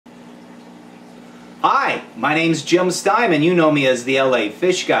Hi, my name's Jim Stime, and you know me as the LA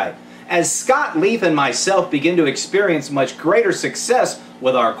Fish Guy. As Scott, Leith, and myself begin to experience much greater success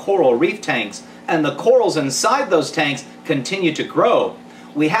with our coral reef tanks, and the corals inside those tanks continue to grow,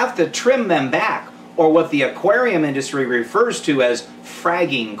 we have to trim them back, or what the aquarium industry refers to as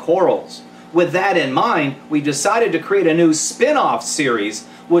fragging corals. With that in mind, we decided to create a new spin-off series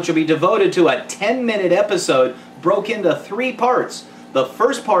which will be devoted to a 10-minute episode broke into 3 parts. The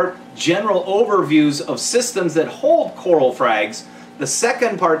first part, general overviews of systems that hold coral frags. The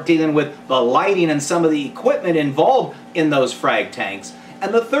second part dealing with the lighting and some of the equipment involved in those frag tanks.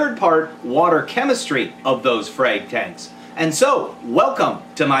 And the third part, water chemistry of those frag tanks. And so, welcome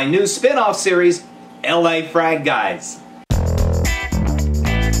to my new spin-off series, LA Frag Guys.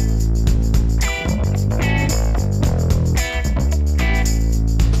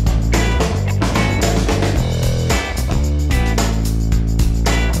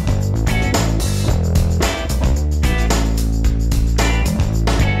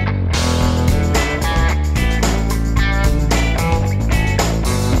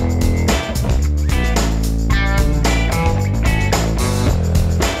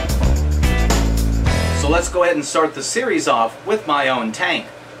 Let's go ahead and start the series off with my own tank.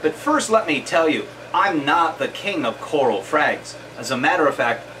 But first let me tell you, I'm not the king of coral frags. As a matter of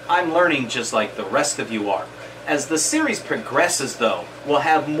fact, I'm learning just like the rest of you are. As the series progresses though, we'll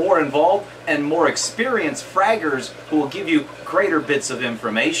have more involved and more experienced fraggers who will give you greater bits of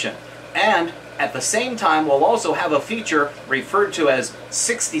information. And at the same time, we'll also have a feature referred to as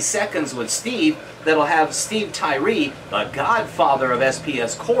 60 Seconds with Steve that'll have Steve Tyree, the godfather of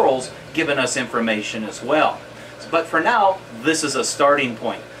SPS corals, giving us information as well. But for now, this is a starting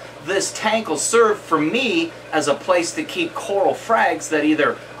point. This tank will serve for me as a place to keep coral frags that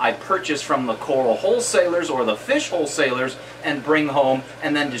either I purchase from the coral wholesalers or the fish wholesalers and bring home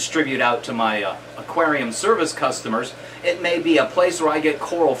and then distribute out to my aquarium service customers. It may be a place where I get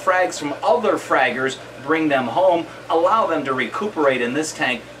coral frags from other fraggers, bring them home, allow them to recuperate in this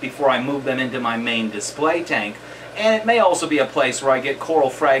tank before I move them into my main display tank. And it may also be a place where I get coral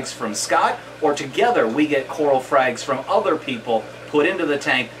frags from Scott, or together we get coral frags from other people, put into the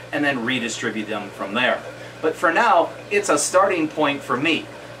tank, and then redistribute them from there. But for now, it's a starting point for me.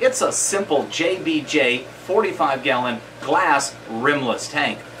 It's a simple JBJ 45-gallon glass rimless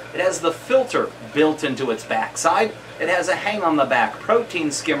tank. It has the filter built into its backside. It has a hang-on-the-back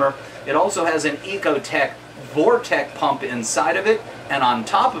protein skimmer. It also has an Ecotech Vortec pump inside of it, and on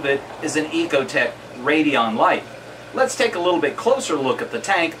top of it is an Ecotech Radion light. Let's take a little bit closer look at the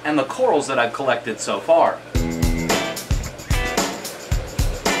tank and the corals that I've collected so far.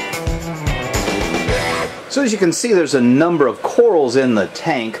 So as you can see, there's a number of corals in the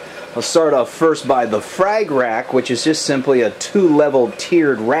tank. I'll start off first by the frag rack, which is just simply a 2-level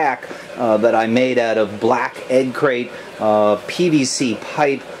tiered rack that I made out of black egg crate, PVC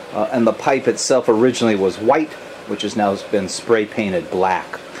pipe, and the pipe itself originally was white, which has now been spray painted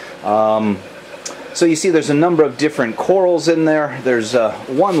black. So you see there's a number of different corals in there. There's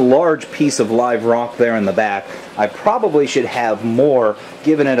one large piece of live rock there in the back. I probably should have more,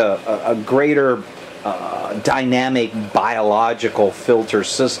 giving it a greater dynamic biological filter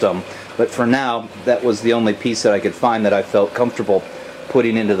system. But for now, that was the only piece that I could find that I felt comfortable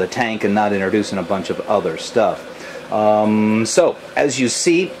putting into the tank and not introducing a bunch of other stuff. So as you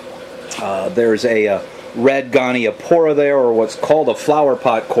see, there's a red Goniopora there, or what's called a flower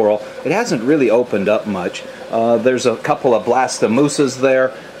pot coral. It hasn't really opened up much. There's a couple of blastomusas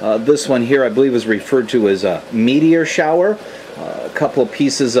there. This one here I believe is referred to as a meteor shower. A couple of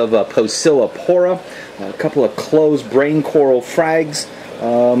pieces of Pocillopora. A couple of closed brain coral frags.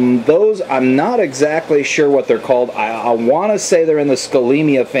 Those I'm not exactly sure what they're called. I want to say they're in the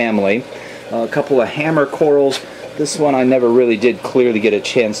Scolemia family. A couple of hammer corals. This one I never really did clearly get a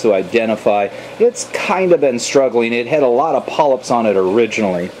chance to identify. It's kind of been struggling. It had a lot of polyps on it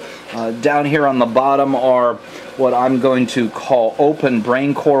originally. Down here on the bottom are what I'm going to call open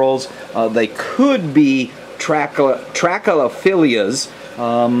brain corals. They could be Trachylophilias.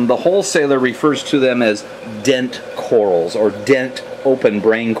 The wholesaler refers to them as dent corals or dent open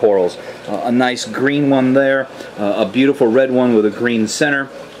brain corals. A nice green one there, a beautiful red one with a green center.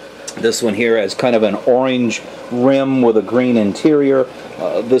 This one here has kind of an orange rim with a green interior.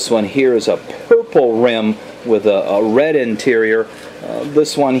 This one here is a purple rim with a red interior.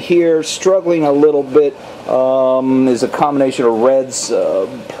 This one here, struggling a little bit, is a combination of reds,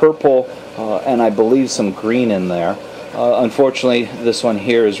 purple, and I believe some green in there. Unfortunately, this one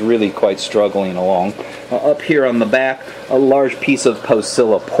here is really quite struggling along. Up here on the back, a large piece of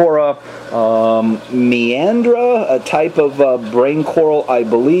Pocillopora, Meandra, a type of brain coral, I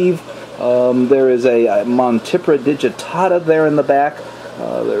believe. There is a Montipora digitata there in the back.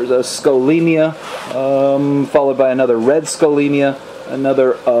 There's a Scolemia, followed by another red Scolemia,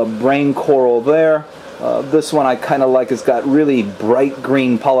 another brain coral there. This one I kind of like. It's got really bright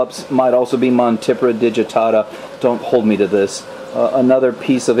green polyps. Might also be Montipora digitata. Don't hold me to this. Another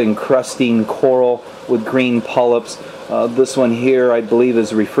piece of encrusting coral with green polyps. This one here I believe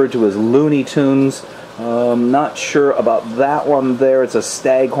is referred to as Looney Tunes. Not sure about that one there. It's a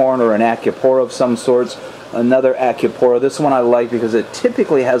staghorn or an acropora of some sorts. Another acropora. This one I like because it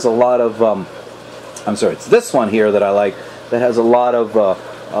typically has a lot of, it's this one here that I like, that has a lot of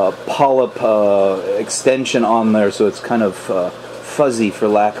polyp extension on there, so it's kind of fuzzy for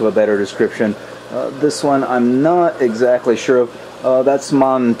lack of a better description. This one I'm not exactly sure of. That's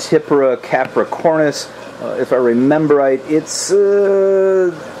Montipora capricornis. If I remember right, it's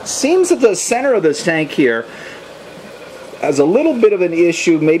seems at the center of this tank here has a little bit of an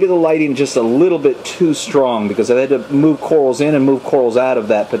issue. Maybe the lighting just a little bit too strong because I had to move corals in and move corals out of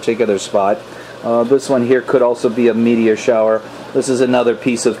that particular spot. This one here could also be a meteor shower. This is another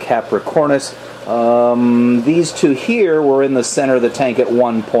piece of capricornis. These two here were in the center of the tank at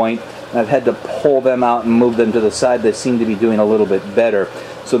one point. And I've had to pull them out and move them to the side. They seem to be doing a little bit better.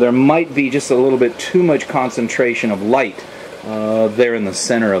 So there might be just a little bit too much concentration of light there in the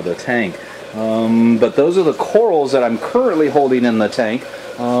center of the tank. But those are the corals that I'm currently holding in the tank.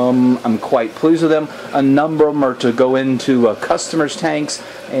 I'm quite pleased with them. A number of them are to go into customers' tanks,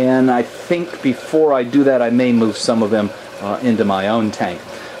 and I think before I do that I may move some of them into my own tank.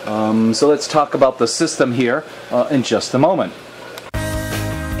 So let's talk about the system here in just a moment.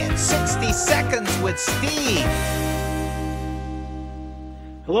 In 60 seconds with Steve.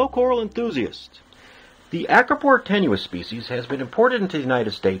 Hello, coral enthusiasts. The Acropora tenuis species has been imported into the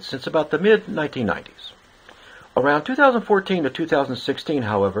United States since about the mid-1990s. Around 2014 to 2016,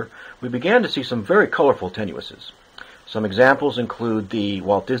 however, we began to see some very colorful tenuises. Some examples include the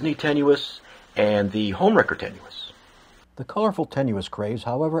Walt Disney tenuis and the Homewrecker tenuis. The colorful tenuis craze,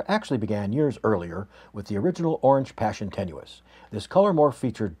 however, actually began years earlier with the original orange passion tenuis. This color morph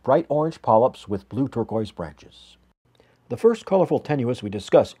featured bright orange polyps with blue turquoise branches. The first colorful tenuis we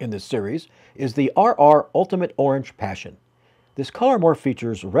discuss in this series is the RR Ultimate Orange Passion. This color morph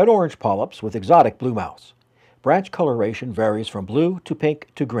features red-orange polyps with exotic blue mouths. Branch coloration varies from blue to pink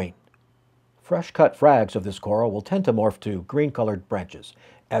to green. Fresh-cut frags of this coral will tend to morph to green-colored branches.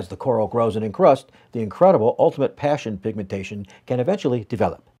 As the coral grows and encrusts, the incredible ultimate passion pigmentation can eventually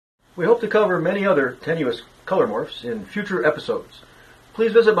develop. We hope to cover many other tenuis color morphs in future episodes.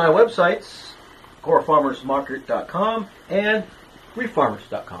 Please visit my websites, coralfarmersmarket.com and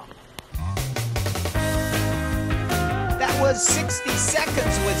reeffarmers.com. That was 60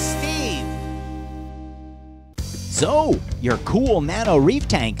 seconds with Steve. So, your cool nano reef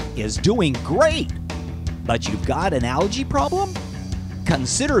tank is doing great, but you've got an algae problem?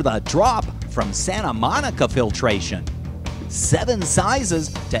 Consider the drop from Santa Monica Filtration. 7 sizes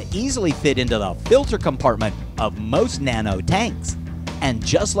to easily fit into the filter compartment of most nano tanks. And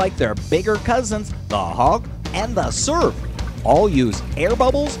just like their bigger cousins, the Hog and the Surf, all use air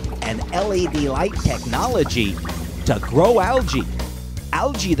bubbles and LED light technology to grow algae.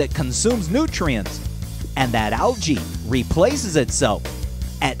 Algae that consumes nutrients. And that algae replaces itself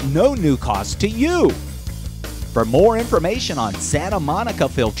at no new cost to you. For more information on Santa Monica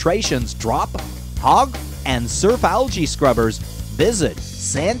Filtration's Drop, Hog, and Surf algae scrubbers, visit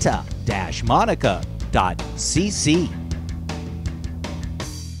santa-monica.cc.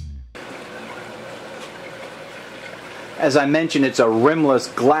 As I mentioned, it's a rimless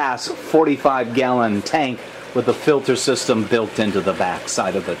glass 45-gallon tank with a filter system built into the back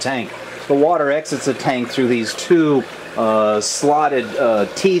side of the tank. The water exits the tank through these two slotted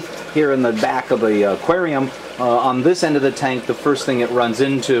teeth here in the back of the aquarium. On this end of the tank, the first thing it runs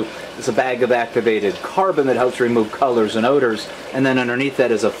into is a bag of activated carbon that helps remove colors and odors, and then underneath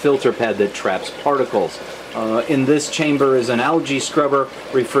that is a filter pad that traps particles. In this chamber is an algae scrubber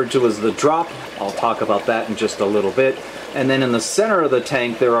referred to as the Drop. I'll talk about that in just a little bit. And then in the center of the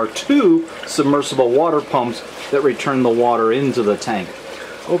tank there are 2 submersible water pumps that return the water into the tank.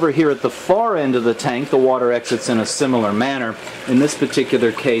 Over here at the far end of the tank, the water exits in a similar manner. In this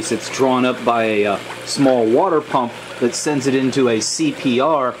particular case, it's drawn up by a small water pump that sends it into a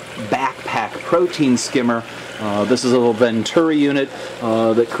CPR backpack protein skimmer. This is a little Venturi unit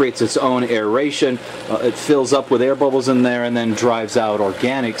that creates its own aeration. It fills up with air bubbles in there and then drives out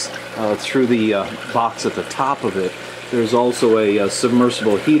organics through the box at the top of it. There's also a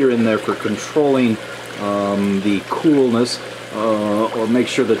submersible heater in there for controlling the coolness or make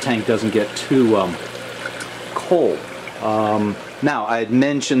sure the tank doesn't get too cold. Now, I had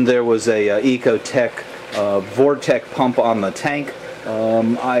mentioned there was a Ecotech Vortec pump on the tank.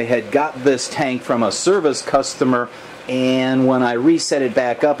 I had got this tank from a service customer, and when I reset it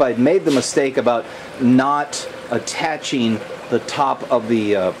back up, I'd made the mistake about not attaching the top of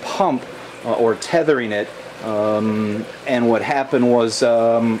the pump or tethering it, and what happened was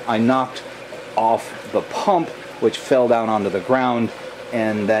I knocked off the pump, which fell down onto the ground,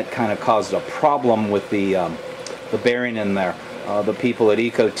 and that kind of caused a problem with the bearing in there. The people at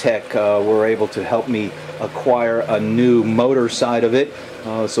Ecotech were able to help me acquire a new motor side of it,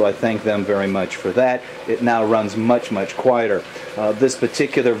 so I thank them very much for that. It now runs much quieter. This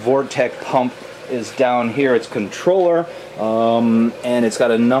particular Vortec pump is down here. It's controller, and it's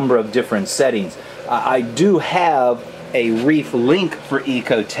got a number of different settings. I do have a reef link for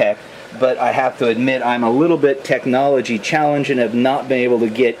Ecotech, but I have to admit I'm a little bit technology challenged and have not been able to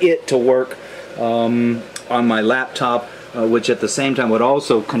get it to work on my laptop, which at the same time would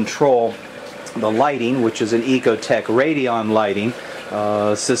also control the lighting, which is an Ecotech Radeon lighting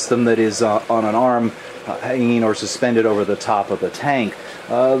system that is on an arm hanging or suspended over the top of the tank.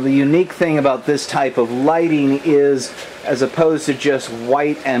 The unique thing about this type of lighting is, as opposed to just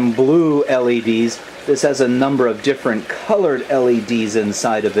white and blue LEDs, this has a number of different colored LEDs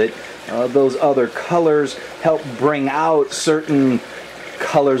inside of it. Those other colors help bring out certain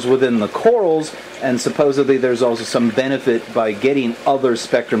colors within the corals, and supposedly there's also some benefit by getting other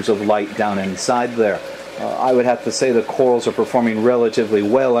spectrums of light down inside there. I would have to say the corals are performing relatively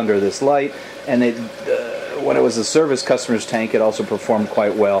well under this light, and when it was a service customer's tank, it also performed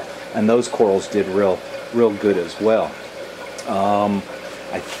quite well, and those corals did real good as well.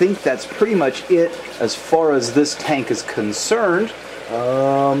 I think that's pretty much it as far as this tank is concerned.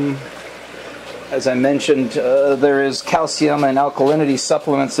 As I mentioned, there is calcium and alkalinity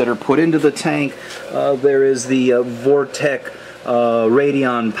supplements that are put into the tank. There is the Vortec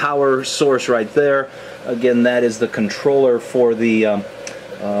Radeon power source right there. Again, that is the controller for the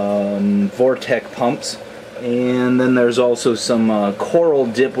Vortec pumps. And then there's also some coral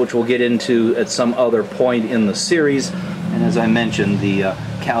dip, which we'll get into at some other point in the series. And as I mentioned, the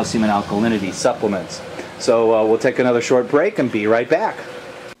calcium and alkalinity supplements. So we'll take another short break and be right back.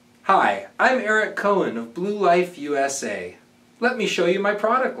 Hi, I'm Eric Cohen of Blue Life USA. Let me show you my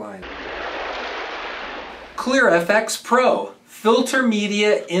product line. ClearFX Pro, filter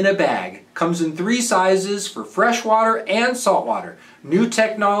media in a bag. Comes in 3 sizes for freshwater and saltwater. New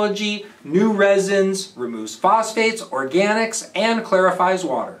technology, new resins, removes phosphates, organics, and clarifies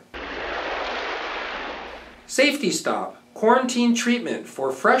water. Safety Stop, quarantine treatment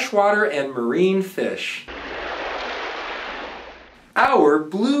for freshwater and marine fish. Our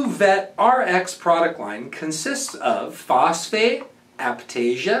Blue Vet RX product line consists of phosphate,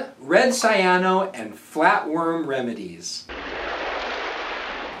 aptasia, red cyano, and flatworm remedies.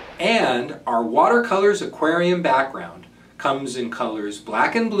 And our watercolors aquarium background comes in colors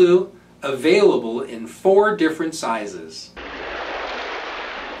black and blue, available in 4 different sizes.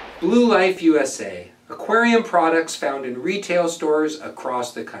 Blue Life USA, aquarium products found in retail stores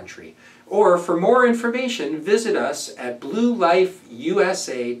across the country. Or for more information, visit us at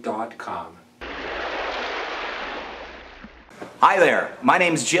bluelifeusa.com. Hi there, my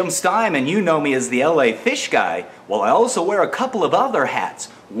name's Jim Stime, and you know me as the LA Fish Guy. Well, I also wear a couple of other hats.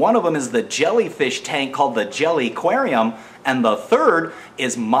 One of them is the jellyfish tank called the Jelly Aquarium, and the third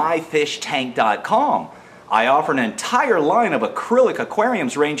is myfishtank.com. I offer an entire line of acrylic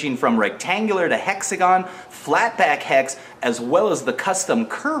aquariums ranging from rectangular to hexagon, flatback hex, as well as the custom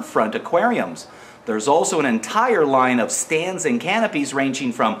curve front aquariums. There's also an entire line of stands and canopies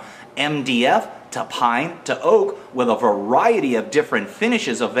ranging from MDF to pine to oak, with a variety of different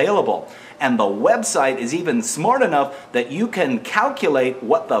finishes available. And the website is even smart enough that you can calculate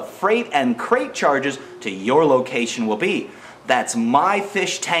what the freight and crate charges to your location will be. That's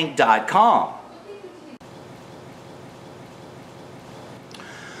myfishtank.com.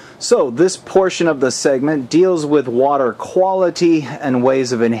 So this portion of the segment deals with water quality and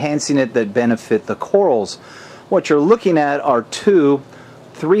ways of enhancing it that benefit the corals. What you're looking at are 2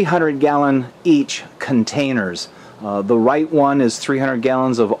 300-gallon each containers. The right one is 300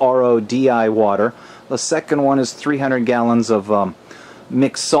 gallons of RO/DI water. The second one is 300 gallons of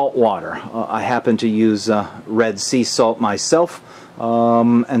mixed salt water. I happen to use red sea salt myself,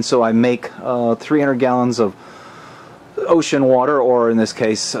 and so I make 300 gallons of ocean water, or in this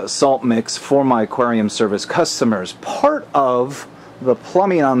case salt mix, for my aquarium service customers. Part of the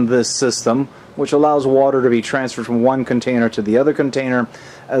plumbing on this system, which allows water to be transferred from one container to the other container,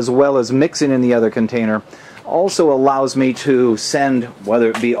 as well as mixing in the other container, also allows me to send, whether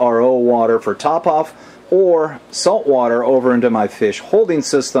it be RO water for top off or salt water over into my fish holding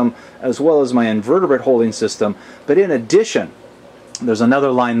system as well as my invertebrate holding system. But in addition, there's another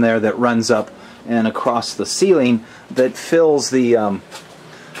line there that runs up and across the ceiling that fills the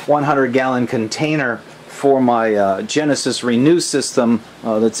 100-gallon container for my Genesis Renew system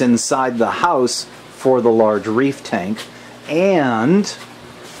that's inside the house for the large reef tank. And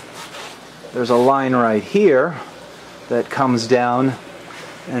there's a line right here that comes down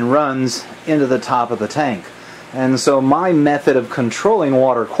and runs into the top of the tank. And so my method of controlling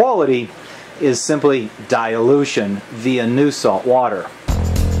water quality is simply dilution via new salt water.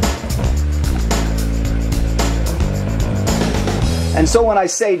 And so when I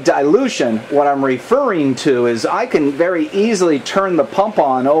say dilution, what I'm referring to is I can very easily turn the pump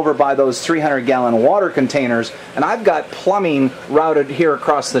on over by those 300-gallon water containers, and I've got plumbing routed here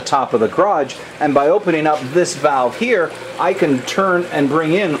across the top of the garage, and by opening up this valve here, I can turn and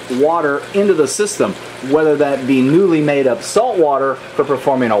bring in water into the system, whether that be newly made up salt water for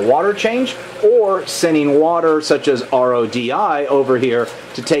performing a water change, or sending water such as RODI over here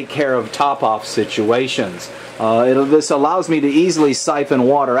to take care of top-off situations. This allows me to easily siphon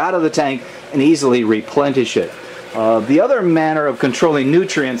water out of the tank and easily replenish it. The other manner of controlling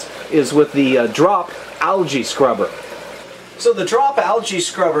nutrients is with the drop algae scrubber. So the drop algae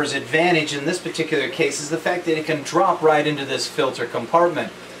scrubber's advantage in this particular case is the fact that it can drop right into this filter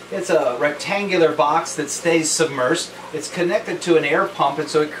compartment. It's a rectangular box that stays submerged. It's connected to an air pump, and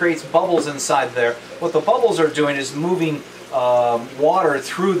so it creates bubbles inside there. What the bubbles are doing is moving water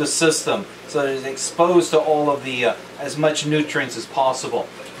through the system so that it's exposed to all of the as much nutrients as possible.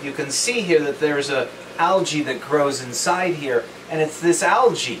 You can see here that there's a algae that grows inside here, and it's this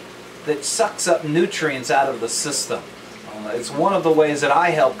algae that sucks up nutrients out of the system. It's one of the ways that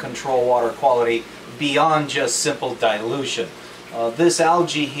I help control water quality beyond just simple dilution. This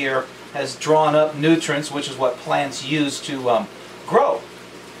algae here has drawn up nutrients, which is what plants use to grow.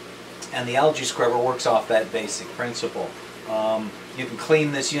 And the algae scrubber works off that basic principle. You can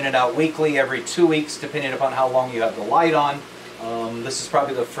clean this unit out weekly, every 2 weeks, depending upon how long you have the light on. This is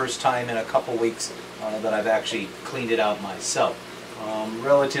probably the first time in a couple weeks that I've actually cleaned it out myself.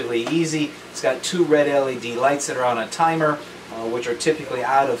 Relatively easy. It's got 2 red LED lights that are on a timer, which are typically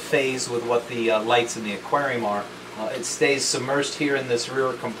out of phase with what the lights in the aquarium are. It stays submerged here in this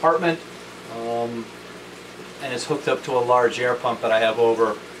rear compartment, and it's hooked up to a large air pump that I have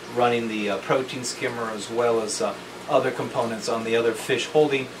over running the protein skimmer as well as other components on the other fish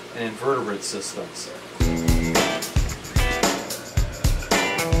holding and invertebrate systems.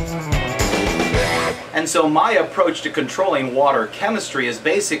 And so my approach to controlling water chemistry is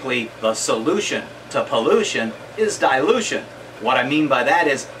basically the solution to pollution is dilution. What I mean by that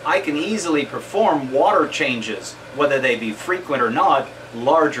is I can easily perform water changes, whether they be frequent or not,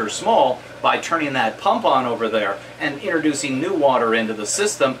 large or small, by turning that pump on over there and introducing new water into the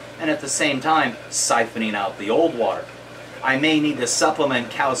system, and at the same time siphoning out the old water. I may need to supplement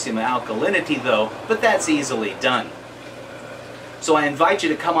calcium alkalinity though, but that's easily done. So I invite you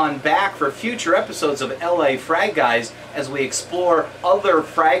to come on back for future episodes of LA Frag Guys as we explore other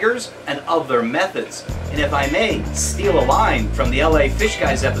fraggers and other methods. And if I may steal a line from the LA Fish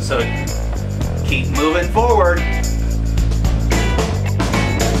Guys episode, keep moving forward.